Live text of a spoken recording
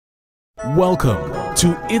Welcome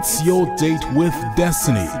to It's Your Date with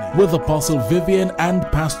Destiny with Apostle Vivian and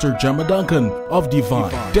Pastor Gemma Duncan of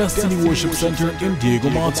Divine Destiny Worship Center in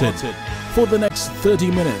Diego Martin. For the next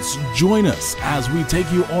 30 minutes, join us as we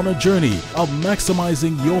take you on a journey of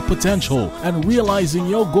maximizing your potential and realizing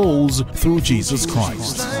your goals through Jesus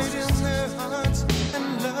Christ.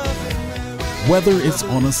 Whether it's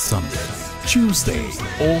on a Sunday, Tuesday,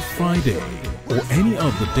 or Friday, or any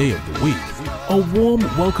other day of the week, a warm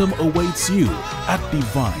welcome awaits you at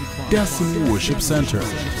Divine Destiny Worship Center,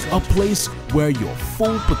 a place where your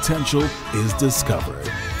full potential is discovered.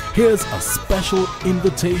 Here's a special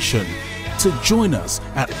invitation to join us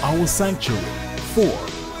at our sanctuary for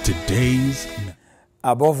today's.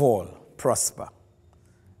 Above all, prosper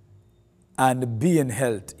and be in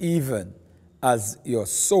health, even as your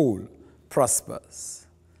soul prospers.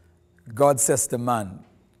 God says to man,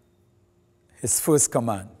 his first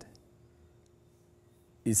command,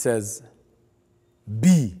 he says,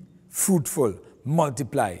 be fruitful,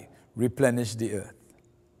 multiply, replenish the earth.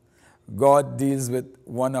 God deals with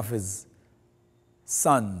one of his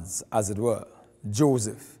sons, as it were,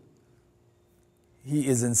 Joseph. He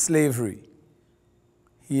is in slavery.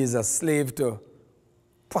 He is a slave to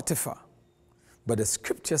Potiphar. But the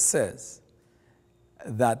scripture says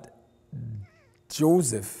that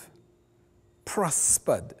Joseph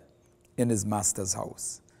prospered in his master's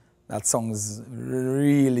house. That sounds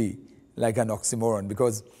really like an oxymoron,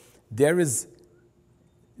 because there is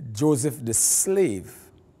Joseph the slave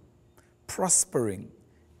prospering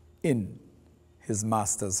in his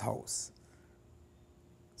master's house.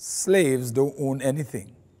 Slaves don't own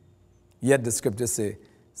anything, yet the scripture says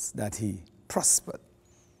that he prospered.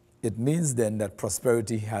 It means then that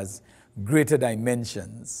prosperity has greater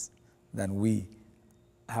dimensions than we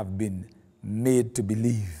have been made to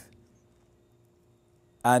believe.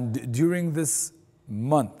 And during this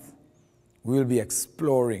month, we will be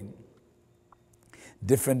exploring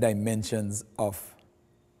different dimensions of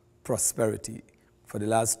prosperity. For the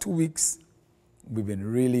last 2 weeks, we've been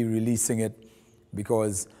really releasing it,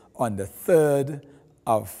 because on the 3rd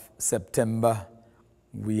of September,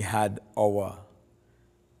 we had our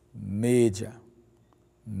major,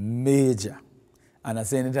 and I'm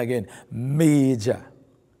saying it again, major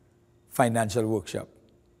financial workshop.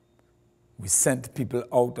 We sent people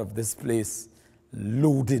out of this place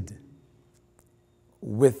loaded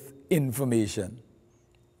with information,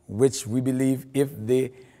 which we believe, if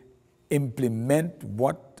they implement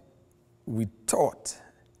what we taught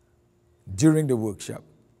during the workshop,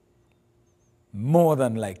 more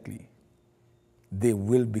than likely they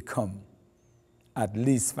will become at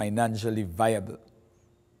least financially viable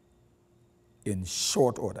in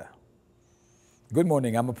short order. Good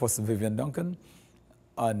morning, I'm Apostle Vivian Duncan.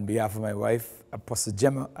 On behalf of my wife, Apostle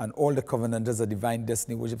Gemma, and all the covenanters of Divine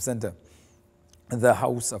Destiny Worship Center, the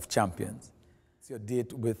House of Champions. It's your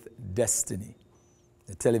date with Destiny,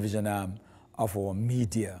 the television arm of our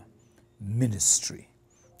media ministry.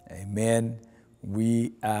 Amen.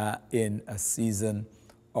 We are in a season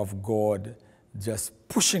of God just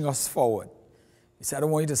pushing us forward. He said, I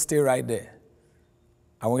don't want you to stay right there.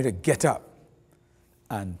 I want you to get up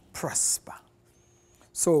and prosper.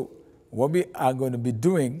 So what we are going to be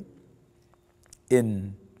doing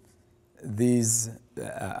in these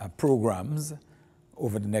programs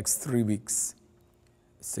over the next 3 weeks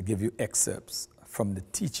is to give you excerpts from the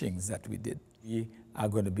teachings that we did. We are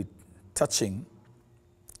going to be touching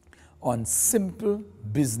on simple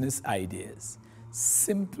business ideas.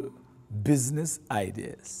 Simple business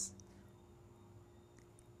ideas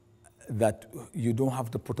that you don't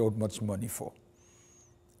have to put out much money for.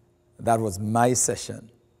 That was my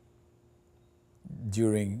session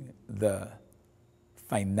during the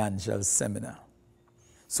financial seminar.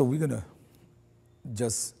 So we're going to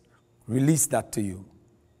just release that to you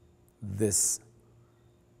this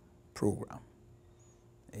program.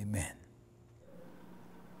 Amen.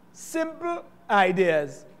 Simple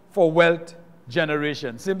ideas for wealth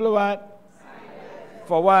generation. Simple what?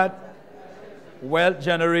 For what? Wealth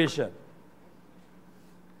generation.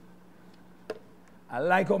 I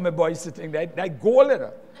like how my boy is sitting there. That goal, you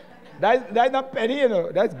know. That's not penny, you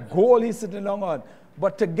know. That's goal he's sitting along on.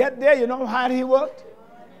 But to get there, you know how hard he worked?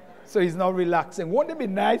 So he's not relaxing. Wouldn't it be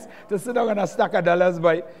nice to sit down on a stack of dollars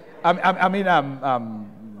by,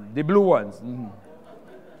 the blue ones? Mm-hmm.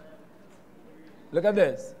 Look at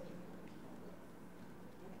this.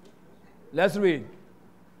 Let's read.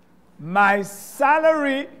 My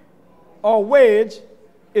salary or wage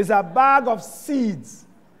is a bag of seeds,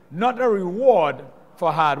 not a reward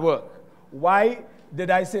for hard work. Why did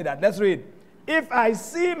I say that? Let's read. If I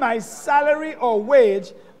see my salary or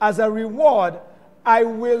wage as a reward, I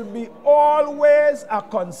will be always a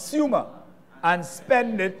consumer and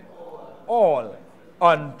spend it all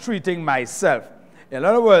on treating myself. In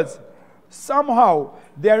other words, somehow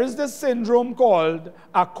there is this syndrome called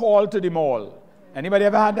a call to the mall. Anybody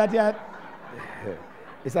ever had that yet?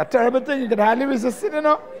 It's a terrible thing. You can hardly resist it, you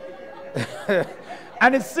know.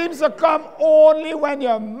 And it seems to come only when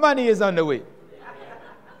your money is on the way.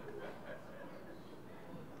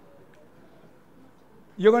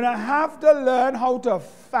 You're going to have to learn how to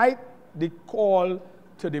fight the call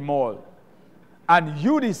to the mall. And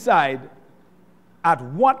you decide at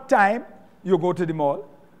what time you go to the mall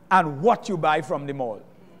and what you buy from the mall.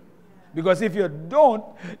 Because if you don't,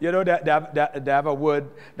 you know, they have a word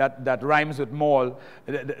that rhymes with mall.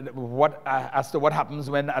 As to what happens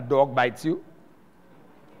when a dog bites you.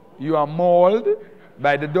 You are mauled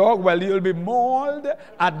by the dog. Well, you'll be mauled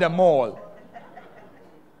at the mall.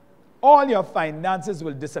 All your finances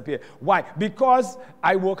will disappear. Why? Because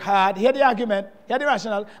I work hard. Hear the argument. Hear the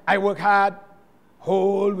rationale. I work hard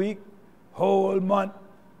whole week, whole month.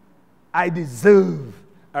 I deserve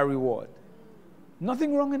a reward.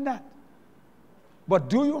 Nothing wrong in that. But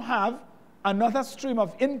do you have another stream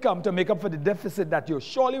of income to make up for the deficit that you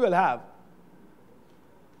surely will have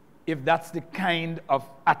if that's the kind of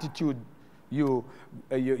attitude you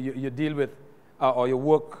deal with or you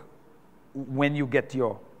work when you get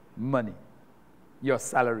your money, your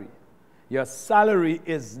salary. Your salary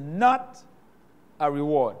is not a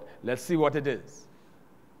reward. Let's see what it is.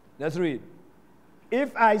 Let's read.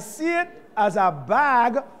 If I see it as a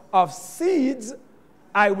bag of seeds,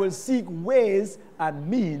 I will seek ways and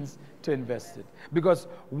means to invest it. Because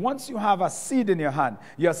once you have a seed in your hand,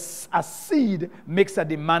 a seed makes a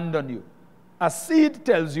demand on you. A seed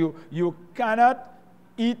tells you, you cannot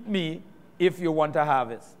eat me if you want to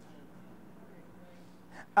harvest.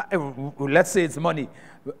 Let's say it's money.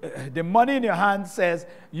 The money in your hand says,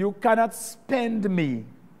 you cannot spend me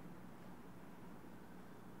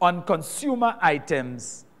on consumer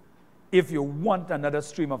items if you want another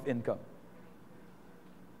stream of income.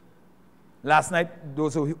 Last night,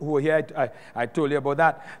 those who were here, I told you about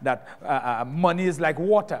that money is like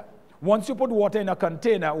water. Once you put water in a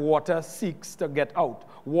container, water seeks to get out.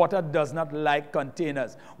 Water does not like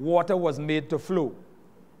containers. Water was made to flow.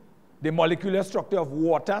 The molecular structure of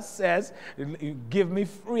water says, give me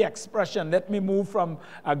free expression. Let me move from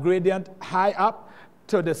a gradient high up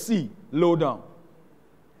to the sea, low down.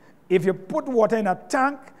 If you put water in a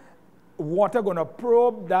tank, water going to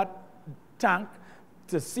probe that tank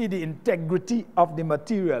to see the integrity of the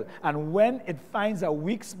material. And when it finds a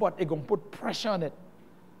weak spot, it's going to put pressure on it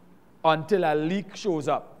until a leak shows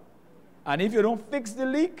up. And if you don't fix the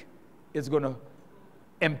leak, it's going to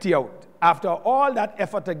empty out. After all that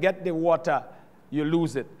effort to get the water, you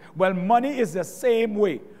lose it. Well, money is the same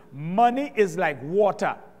way. Money is like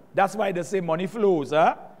water. That's why they say money flows.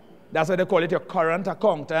 Huh? That's why they call it your current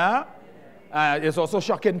account. Huh? It's also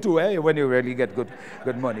shocking too, when you really get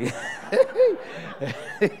good money.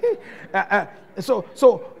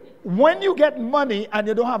 So when you get money and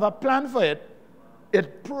you don't have a plan for it,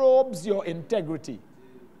 it probes your integrity.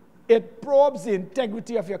 It probes the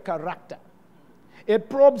integrity of your character. It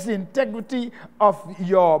probes the integrity of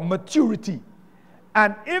your maturity.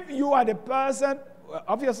 And if you are the person,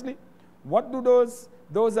 obviously, what do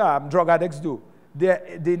those drug addicts do?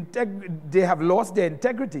 They have lost their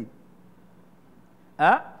integrity.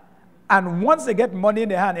 And once they get money in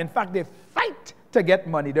their hand, in fact, they fight to get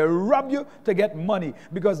money. They rob you to get money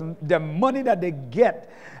because the money that they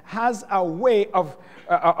get has a way of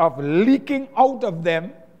leaking out of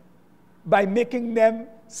them by making them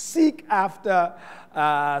seek after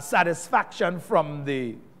satisfaction from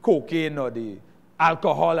the cocaine or the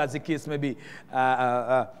alcohol, as the case may be.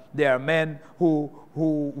 There are men who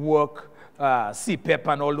work CPEP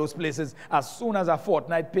and all those places. As soon as a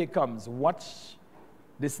fortnight pay comes, watch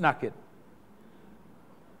the snacking.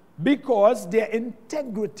 Because their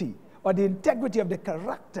integrity or the integrity of the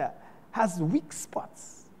character has weak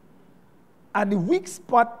spots. And the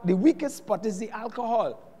weakest spot is the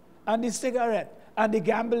alcohol and the cigarette and the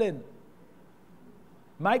gambling.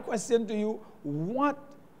 My question to you, what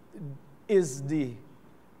is the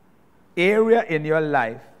area in your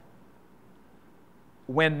life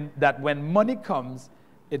when money comes,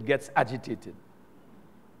 it gets agitated?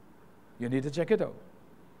 You need to check it out.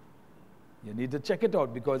 You need to check it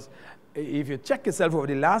out, because if you check yourself over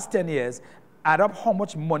the last 10 years, add up how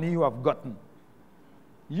much money you have gotten.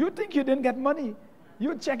 You think you didn't get money.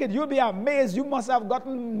 You check it, you'll be amazed. You must have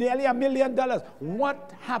gotten nearly $1 million.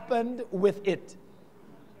 What happened with it?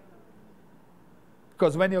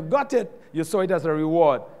 Because when you got it, you saw it as a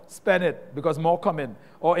reward. Spend it because more coming.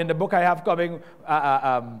 Or in the book I have coming,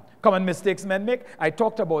 Common Mistakes Men Make, I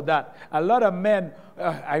talked about that. A lot of men,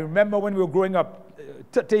 I remember when we were growing up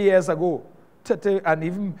 30 years ago, 30, and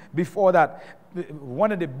even before that,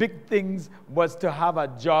 one of the big things was to have a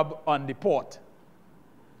job on the port.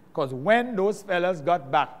 Because when those fellas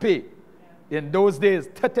got back pay, in those days,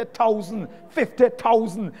 30,000,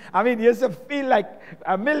 50,000, I mean, you used to feel like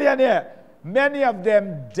a millionaire. Many of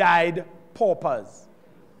them died paupers.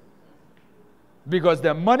 Because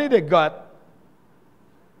the money they got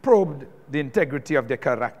probed the integrity of their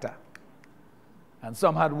character. And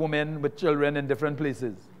some had women with children in different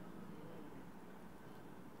places.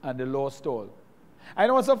 And the law stole. I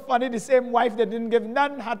know what's so funny, the same wife that didn't give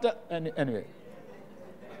none had to... Anyway.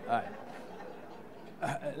 All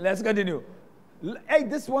right. Let's continue. Hey,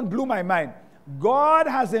 this one blew my mind. God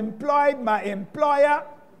has employed my employer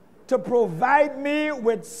to provide me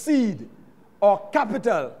with seed or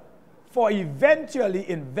capital for eventually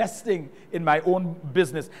investing in my own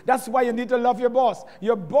business. That's why you need to love your boss.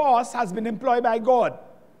 Your boss has been employed by God.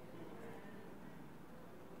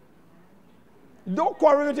 Don't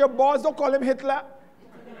quarrel with your boss. Don't call him Hitler.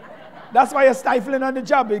 That's why you're stifling on the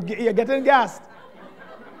job. You're getting gassed.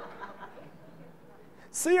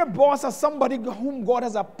 See your boss as somebody whom God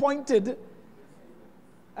has appointed.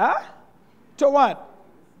 To what?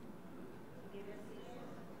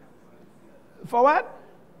 For what?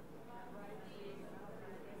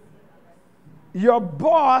 Your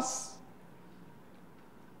boss,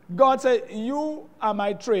 God said, you are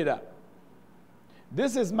my trader.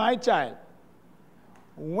 This is my child.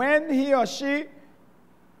 When he or she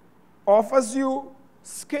offers you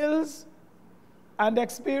skills and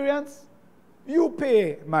experience, you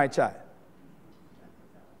pay my child.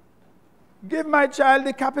 Give my child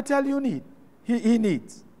the capital you need, he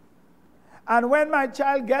needs. And when my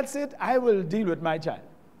child gets it, I will deal with my child.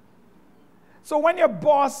 So when your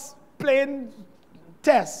boss playing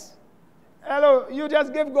tests, hello, you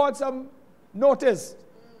just give God some notice.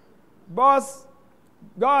 Boss,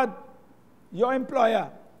 God, your employer,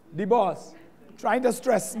 the boss, trying to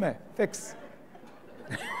stress me, fix.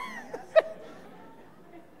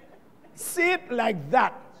 See it like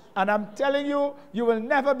that, and I'm telling you, you will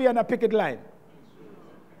never be on a picket line.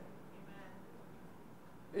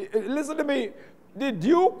 Listen to me, the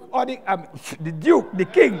Duke or the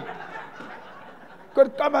King,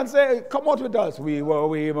 could come and say, come out with us. We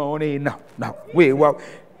only, no.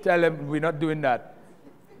 Tell him we're not doing that.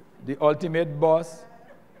 The ultimate boss,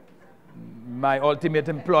 my ultimate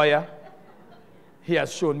employer, he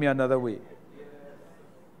has shown me another way.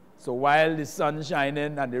 So while the sun's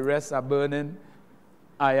shining and the rest are burning,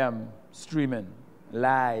 I am streaming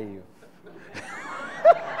live.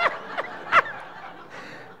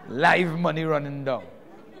 Live money running down.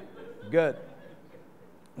 Good.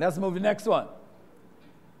 Let's move to the next one.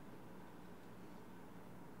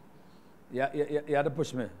 You had to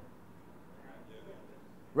push me.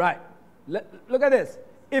 Right. Look at this.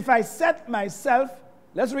 If I set myself,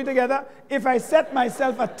 let's read together. If I set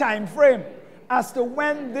myself a time frame as to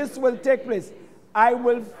when this will take place, I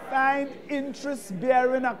will find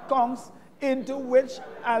interest-bearing accounts into which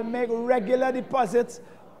I'll make regular deposits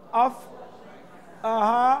of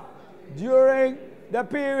during the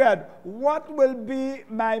period. What will be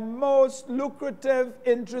my most lucrative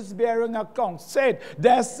interest-bearing account? Say it.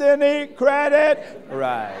 Destiny, credit.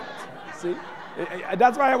 Right. See?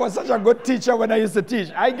 That's why I was such a good teacher when I used to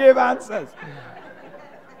teach. I gave answers.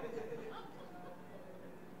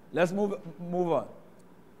 Let's move on.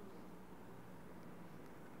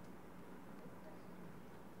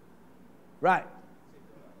 Right.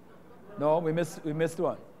 No, we missed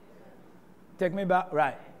one. Take me back.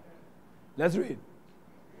 Right. Let's read.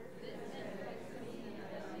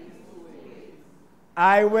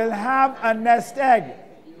 I will have a nest egg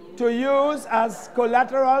to use as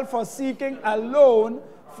collateral for seeking a loan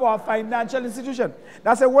for a financial institution.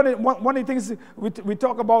 That's one of the things we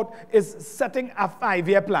talk about is setting a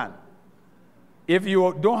 5-year plan. If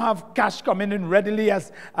you don't have cash coming in readily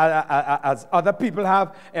as other people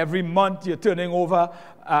have, every month you're turning over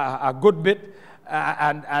a good bit,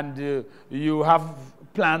 and you have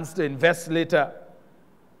plans to invest later.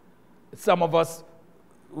 Some of us,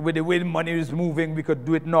 with the way the money is moving, we could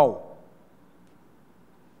do it now.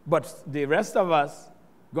 But the rest of us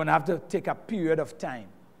going to have to take a period of time.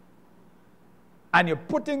 And you're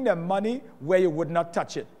putting the money where you would not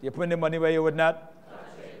touch it. You're putting the money where you would not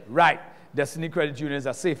touch it. Right. Destiny Credit Union is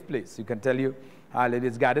a safe place. You can tell you, it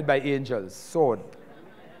is guarded by angels. Sword.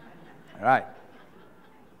 All right.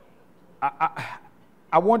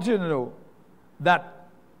 I want you to know that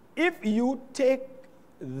if you take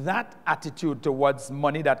that attitude towards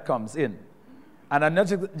money that comes in, and I'm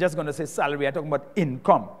not just going to say salary, I'm talking about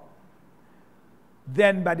income,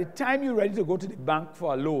 then by the time you're ready to go to the bank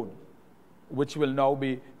for a loan, which will now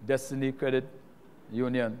be Destiny Credit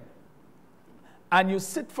Union, and you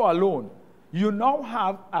sit for a loan, you now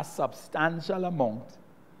have a substantial amount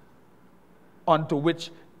onto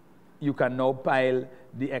which you can now pile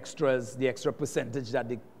the extras, the extra percentage that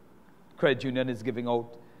the credit union is giving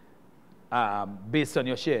out based on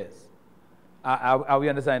your shares. Are we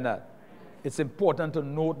understanding that? It's important to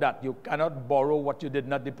note that you cannot borrow what you did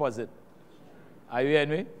not deposit. Are you hearing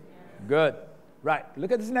me? Good. Right.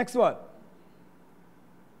 Look at this next one.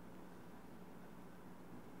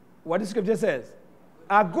 What the scripture says.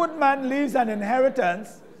 A good man leaves an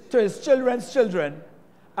inheritance to his children's children,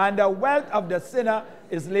 and the wealth of the sinner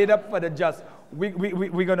is laid up for the just. We're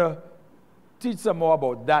going to teach some more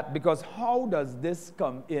about that, because how does this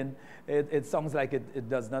come in? It sounds like it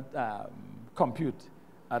does not compute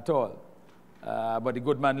at all. But the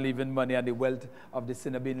good man leaving money and the wealth of the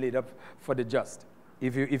sinner being laid up for the just.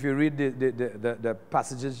 If you read the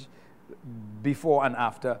passages before and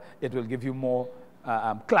after, it will give you more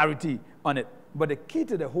clarity on it. But the key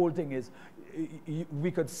to the whole thing is, we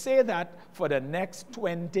could say that for the next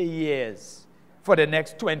 20 years, for the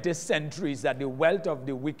next 20 centuries, that the wealth of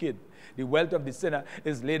the wicked, the wealth of the sinner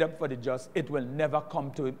is laid up for the just. It will never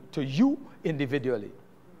come to you individually,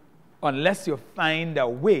 unless you find a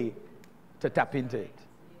way to tap into it.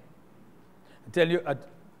 I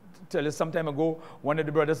tell you some time ago, one of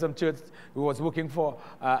the brothers from church who was working for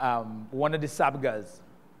one of the Sabgas,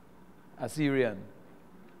 a Syrian.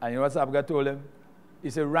 And you know what Sabga told him? He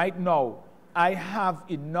said, right now, I have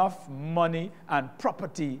enough money and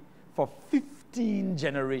property for 15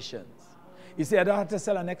 generations. He said, I don't have to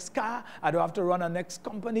sell a next car. I don't have to run a next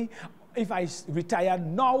company. If I retire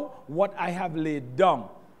now, what I have laid down,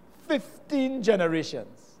 15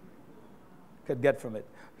 generations could get from it.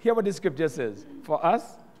 Hear what the scripture says. For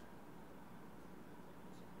us,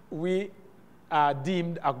 we are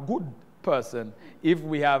deemed a good person if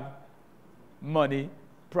we have money,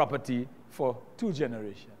 property for 2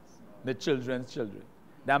 generations, the children's children.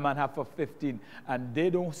 That man have for 15, and they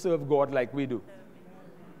don't serve God like we do.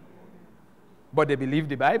 But they believe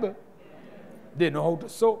the Bible. They know how to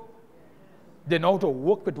sow. They know how to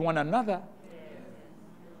work with one another.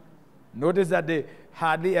 Notice that they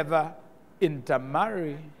hardly ever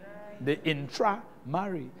intermarry. They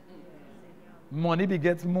intra-marry. Money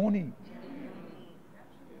begets money.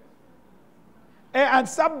 And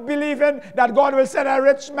stop believing that God will send a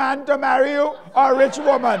rich man to marry you or a rich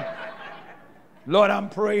woman. Lord, I'm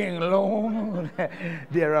praying, Lord.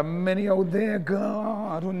 There are many out there,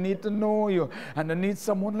 God, who need to know you. And they need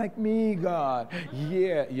someone like me, God.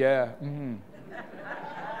 Yeah. Mm-hmm.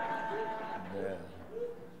 Yeah.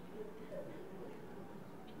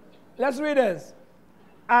 Let's read this.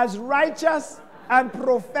 As righteous and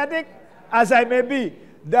prophetic as I may be,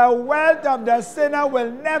 the wealth of the sinner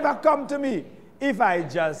will never come to me if I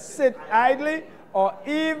just sit idly, or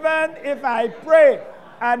even if I pray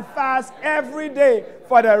and fast every day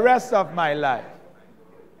for the rest of my life.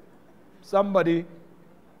 Somebody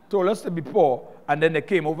told us to be poor, and then they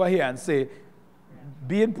came over here and say,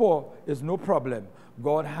 being poor is no problem.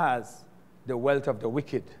 God has the wealth of the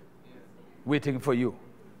wicked waiting for you.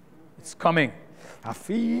 It's coming. I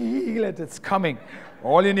feel it. It's coming.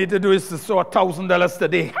 All you need to do is to sow $1,000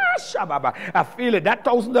 today. I feel it. That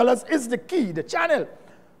 $1,000 is the key, the channel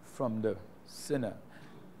from the sinner.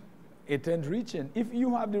 It ain't reaching. If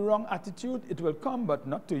you have the wrong attitude, it will come, but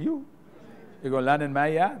not to you. You're going to land in my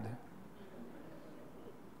yard.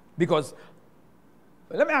 Because,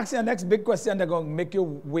 let me ask you the next big question that's going to make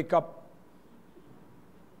you wake up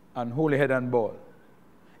and hold your head and ball.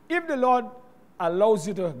 If the Lord allows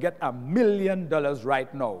you to get $1 million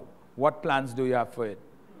right now, what plans do you have for it?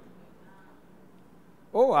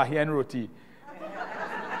 Oh, a hen roti.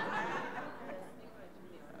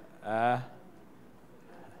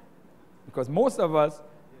 Because most of us,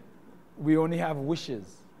 we only have wishes.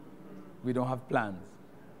 We don't have plans.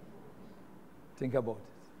 Think about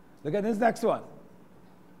it. Look at this next one.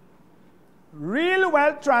 Real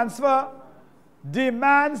wealth transfer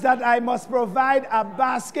demands that I must provide a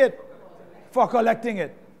basket for collecting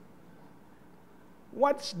it.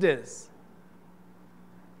 Watch this.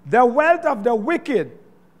 The wealth of the wicked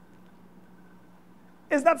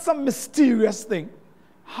is not some mysterious thing.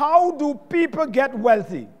 How do people get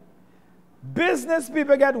wealthy? Business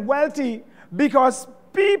people get wealthy because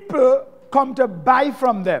people come to buy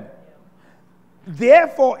from them.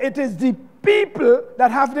 Therefore, it is the people that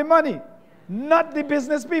have the money, not the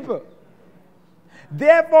business people.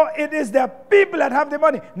 Therefore, it is the people that have the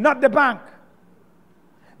money, not the bank.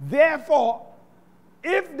 Therefore,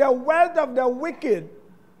 if the wealth of the wicked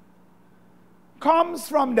comes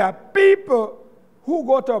from the people who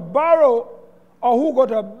go to borrow or who go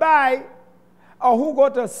to buy or who go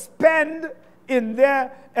to spend in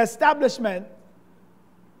their establishment,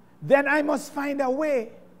 then I must find a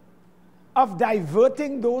way of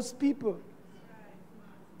diverting those people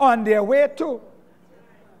on their way to,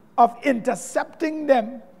 of intercepting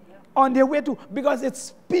them on their way to, because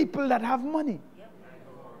it's people that have money.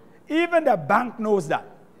 Even the bank knows that.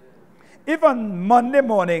 If on Monday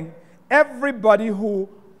morning, everybody who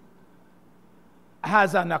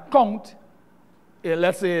has an account,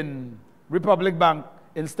 let's say in Republic Bank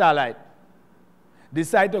in Starlight,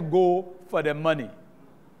 decide to go for the money,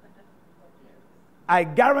 I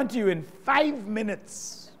guarantee you in 5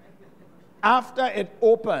 minutes after it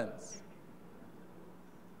opens,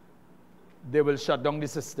 they will shut down the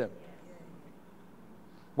system.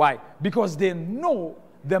 Why? Because they know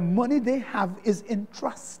the money they have is in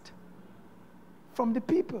trust from the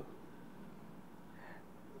people.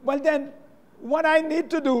 Well then, what I need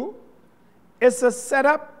to do is to set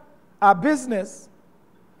up a business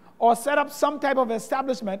or set up some type of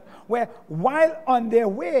establishment where, while on their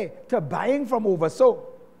way to buying from overseas,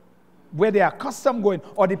 where they are accustomed going,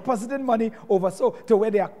 or depositing money overseas to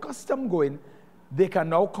where they are accustomed going, they can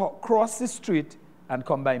now cross the street and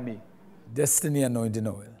come by me. Destiny anointing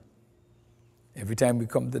oil. Every time we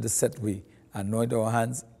come to the set, we anoint our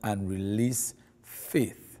hands and release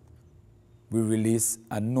faith. We release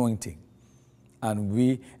anointing. And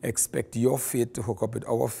we expect your faith to hook up with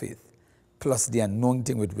our faith, plus the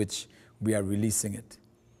anointing with which we are releasing it,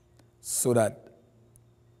 so that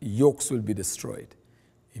yokes will be destroyed.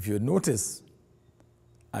 If you notice,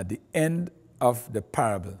 at the end of the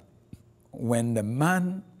parable, when the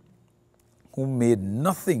man who made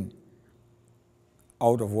nothing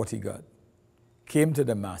out of what he got came to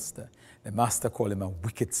the master called him a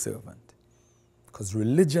wicked servant. Because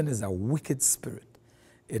religion is a wicked spirit.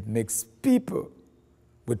 It makes people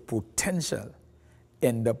with potential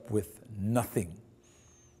end up with nothing.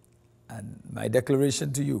 And my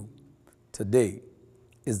declaration to you today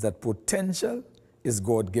is that potential is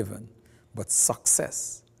God-given, but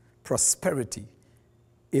success, prosperity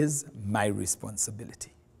is my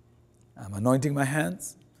responsibility. I'm anointing my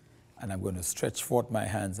hands, and I'm going to stretch forth my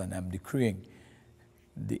hands, and I'm decreeing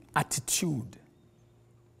the attitude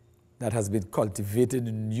that has been cultivated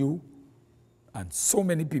in you and so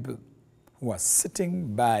many people who are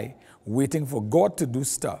sitting by waiting for God to do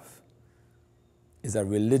stuff is a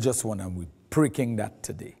religious one, and we're breaking that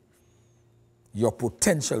today. Your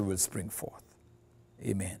potential will spring forth.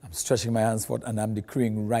 Amen. I'm stretching my hands forth, and I'm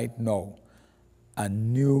decreeing right now a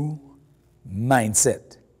new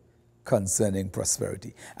mindset concerning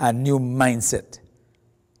prosperity, a new mindset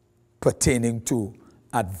pertaining to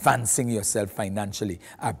advancing yourself financially.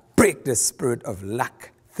 I break the spirit of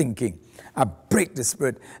lack thinking. I break the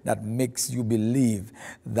spirit that makes you believe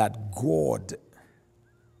that God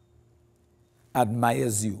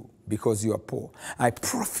admires you because you are poor. I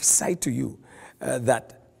prophesy to you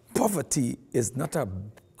that poverty is not a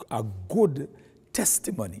good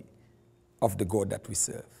testimony of the God that we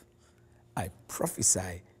serve. I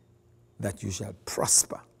prophesy that you shall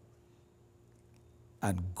prosper,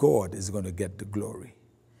 and God is going to get the glory.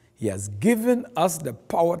 He has given us the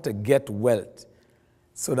power to get wealth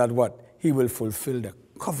so that what? He will fulfill the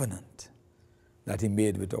covenant that he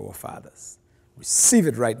made with our fathers. Receive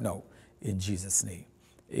it right now in Jesus' name.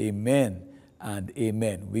 Amen and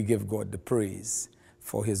amen. We give God the praise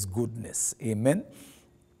for his goodness. Amen.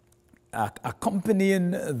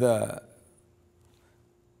 Accompanying the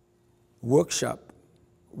workshop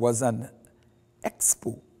was an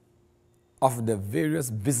expo of the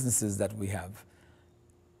various businesses that we have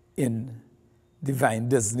in Divine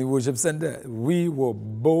Destiny Worship Center. We were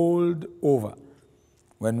bowled over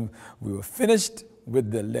when we were finished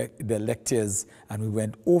with the lectures, and we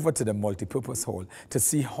went over to the multipurpose hall to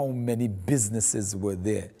see how many businesses were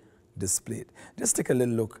there displayed. Just take a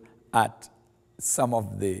little look at some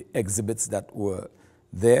of the exhibits that were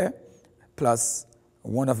there, plus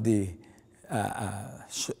one of the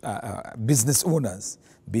business owners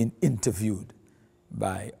being interviewed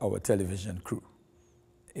by our television crew.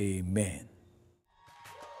 Amen.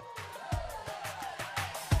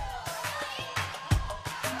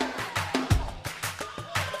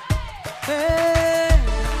 Hey.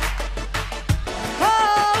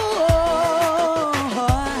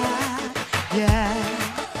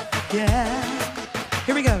 Yeah.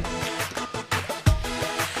 Here we go.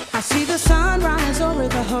 I see the sun rise over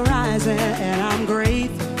the horizon, and I'm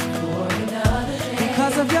grateful for another day.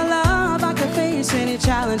 Because of your love, I can face any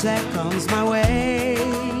challenge that comes my way.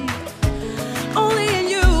 Only in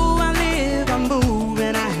you I live, I move,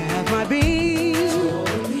 and I have my being.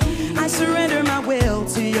 I surrender my will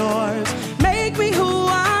to yours. Make me who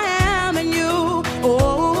I am in you.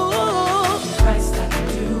 Oh, Christ, I can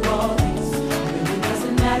do all things. It really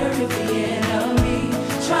doesn't matter if the enemy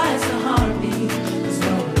tries to harm me. There's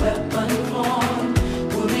no weapon formed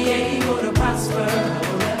will be able to prosper. I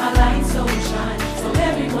will let my light so shine, so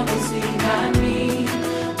everyone can see not me,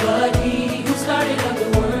 but He who started up the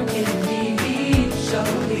work in me, He shall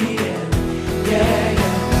complete it. Yeah,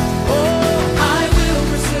 yeah. Oh, I will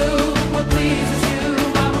pursue what pleases you.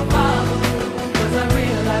 I will follow through, 'cause I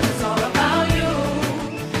realize it's all about you.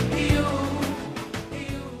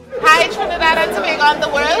 Hi Trinidad and Tobago and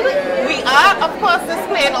the world. We are of course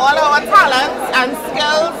displaying all our talents and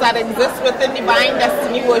skills that exist within Divine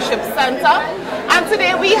Destiny Worship Center. And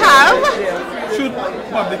today we have Truth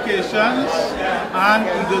Publications and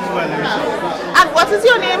Eagles Wellness. And what is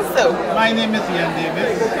your name, sir? My name is Ian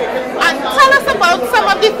Davis. And tell us about some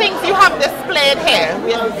of the things you have displayed here.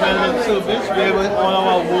 Wellness service where all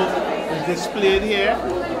our work is displayed here.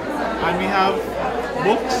 And we have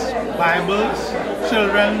books, Bibles,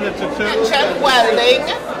 children literature. Mentioned welding,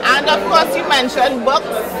 and of course you mentioned books,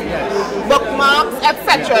 bookmarks,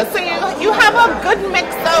 etc. So you have a good mix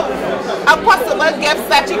of possible gifts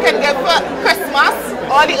that you can give for Christmas,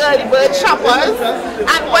 all the early bird shoppers.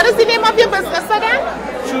 And what is the name of your business again?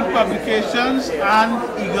 Truth Publications and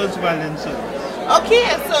Eagles Wellness. Okay,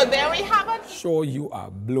 so there we have it. Sure, you are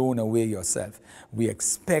blown away yourself. We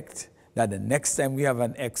expect that the next time we have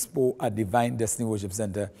an expo at Divine Destiny Worship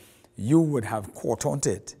Center, you would have caught on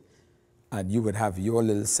to it and you would have your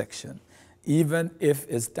little section. Even if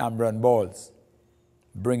it's tambour and balls,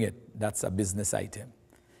 bring it. That's a business item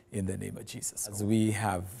in the name of Jesus. As we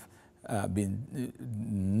have been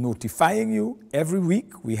notifying you every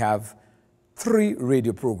week, we have 3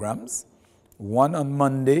 radio programs, one on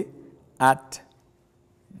Monday at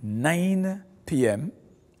 9 p.m.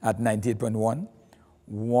 at 98.1,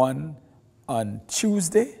 one on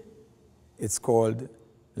Tuesday, it's called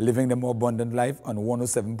Living the More Abundant Life on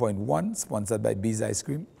 107.1, sponsored by Bees Ice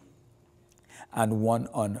Cream, and one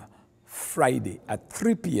on Friday at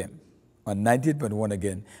 3 p.m. on 98.1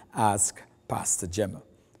 again, Ask Pastor Gemma.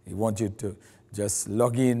 We want you to just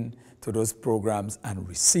log in to those programs and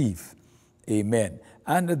receive. Amen.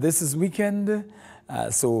 And this is weekend,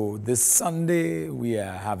 so this Sunday we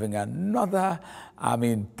are having another,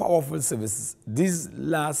 powerful service. These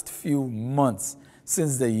last few months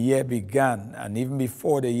since the year began, and even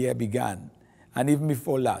before the year began, and even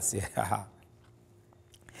before last year,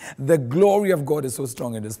 the glory of God is so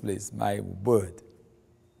strong in this place, my word.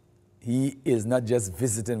 He is not just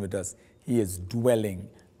visiting with us, He is dwelling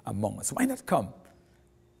among us. Why not come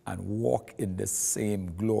and walk in the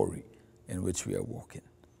same glory in which we are walking?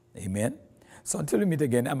 Amen. So until we meet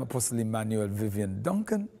again, I'm Apostle Emmanuel Vivian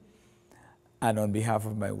Duncan, and on behalf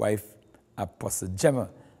of my wife, Apostle Gemma,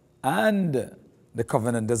 and the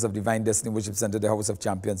Covenanters of Divine Destiny Worship Center, the House of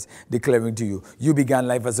Champions, declaring to you, you began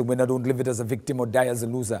life as a winner, don't live it as a victim or die as a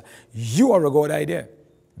loser. You are a God idea,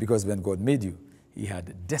 because when God made you, He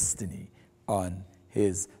had destiny on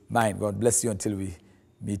His mind. God bless you until we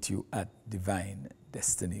meet you at Divine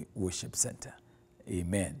Destiny Worship Center.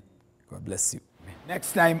 Amen. God bless you.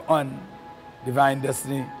 Next time on Divine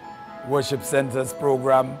Destiny Worship Center's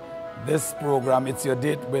program, this program, It's Your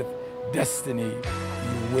Date with Destiny,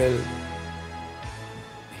 you will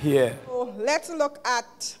hear. So let's look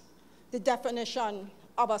at the definition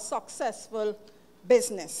of a successful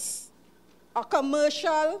business. A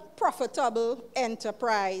commercial, profitable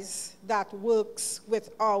enterprise that works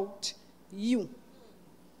without you.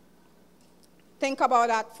 Think about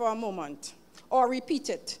that for a moment, or repeat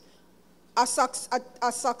it. A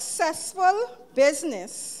successful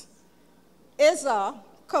business is a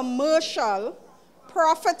commercial,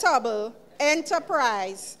 profitable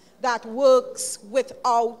enterprise that works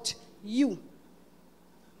without you.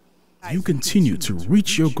 You continue to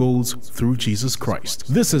reach your goals through Jesus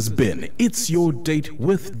Christ. This has been It's Your Date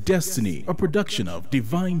with Destiny, a production of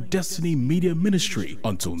Divine Destiny Media Ministry.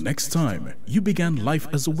 Until next time, you began life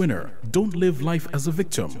as a winner. Don't live life as a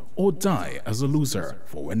victim or die as a loser.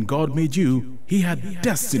 For when God made you, He had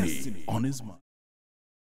destiny on His mind.